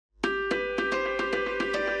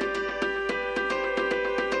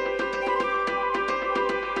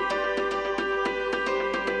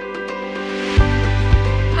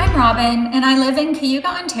Robin, and I live in Cayuga,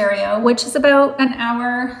 Ontario, which is about an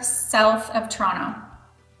hour south of Toronto.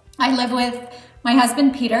 I live with my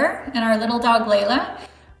husband, Peter, and our little dog, Layla.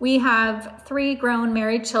 We have 3 grown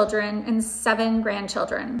married children and 7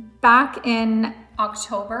 grandchildren. Back in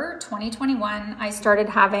October 2021, I started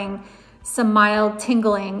having some mild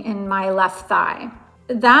tingling in my left thigh.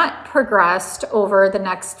 That progressed over the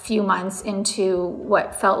next few months into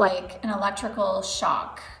what felt like an electrical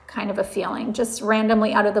shock kind of a feeling, just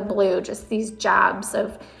randomly out of the blue, just these jabs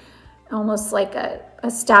of almost like a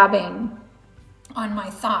stabbing on my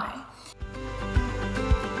thigh.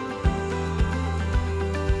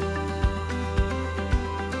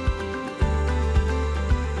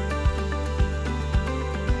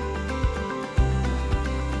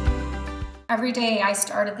 Every day I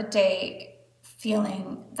started the day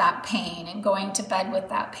feeling that pain and going to bed with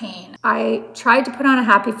that pain. I tried to put on a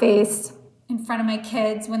happy face in front of my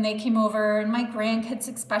kids when they came over, and my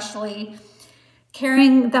grandkids especially.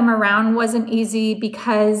 Carrying them around wasn't easy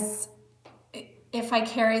because if I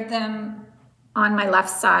carried them on my left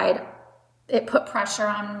side, it put pressure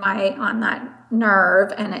on that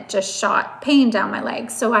nerve and it just shot pain down my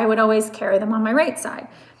legs. So I would always carry them on my right side.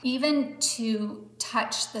 Even to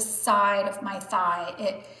touch the side of my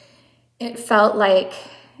thigh, it felt like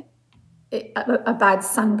a bad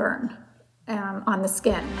sunburn on the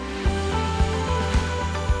skin.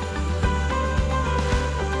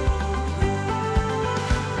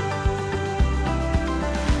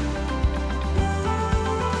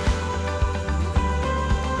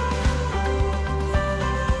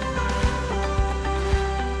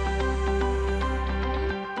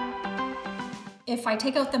 If I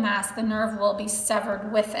take out the mass, the nerve will be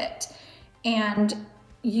severed with it, and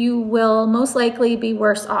you will most likely be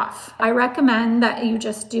worse off. I recommend that you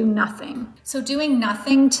just do nothing. So doing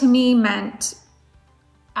nothing to me meant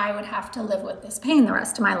I would have to live with this pain the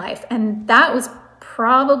rest of my life, and that was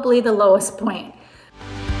probably the lowest point.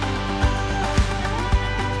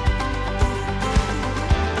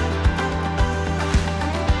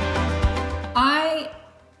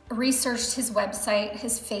 Researched his website,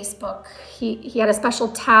 his Facebook. He had a special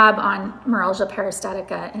tab on Meralgia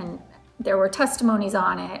Paresthetica, and there were testimonies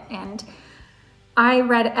on it, and I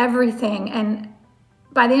read everything, and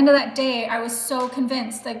by the end of that day I was so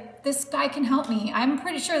convinced that this guy can help me. I'm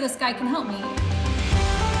pretty sure this guy can help me.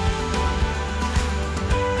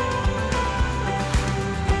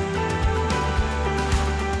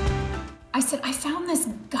 I said, I found this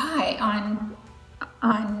guy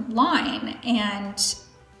online, and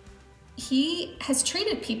he has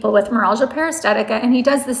treated people with Meralgia Paresthetica, and he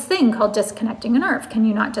does this thing called disconnecting a nerve. Can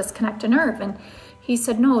you not disconnect a nerve? And he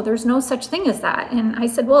said, no, there's no such thing as that. And I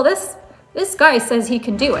said, well, this guy says he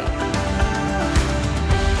can do it.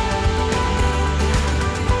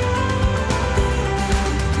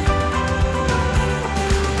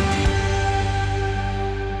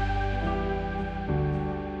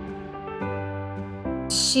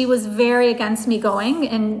 She was very against me going,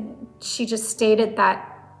 and she just stated that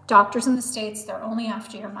doctors in the States, they're only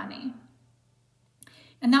after your money.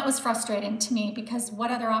 And that was frustrating to me because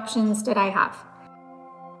what other options did I have?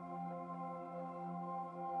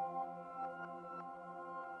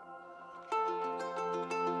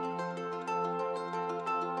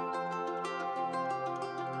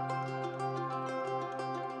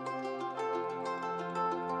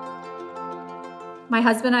 My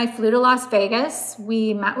husband and I flew to Las Vegas.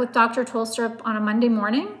 We met with Dr. Tollestrup on a Monday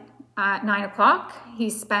morning at 9 o'clock. He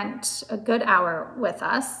spent a good hour with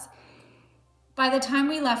us. By the time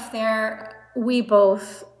we left there, we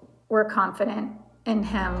both were confident in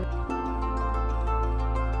him.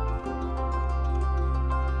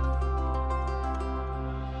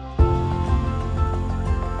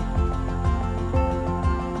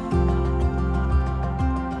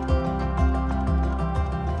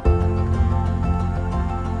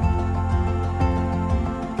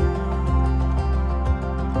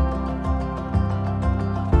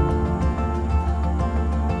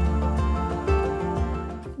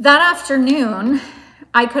 That afternoon,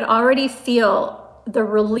 I could already feel the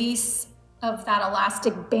release of that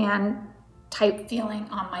elastic band type feeling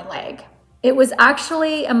on my leg. It was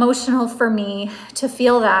actually emotional for me to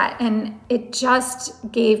feel that, and it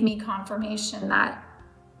just gave me confirmation that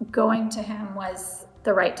going to him was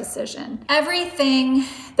the right decision. Everything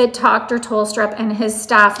that Dr. Tollestrup and his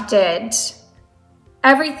staff did,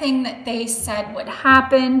 everything that they said would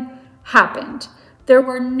happen, happened. There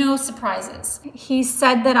were no surprises. He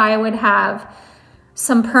said that I would have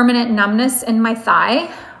some permanent numbness in my thigh,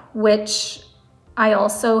 which I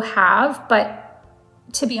also have, but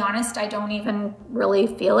to be honest, I don't even really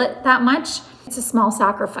feel it that much. It's a small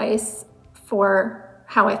sacrifice for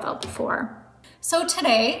how I felt before. So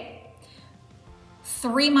today,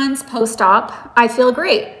 3 months post-op, I feel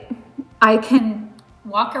great. I can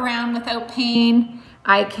walk around without pain.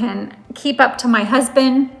 I can keep up to my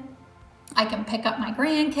husband. I can pick up my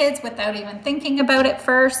grandkids without even thinking about it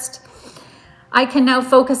first. I can now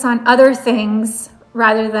focus on other things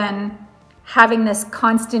rather than having this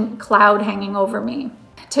constant cloud hanging over me.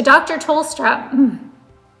 To Dr. Tollestrup,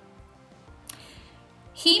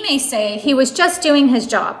 he may say he was just doing his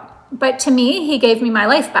job, but to me, he gave me my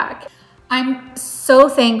life back. I'm so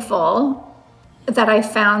thankful that I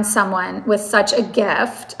found someone with such a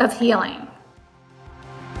gift of healing.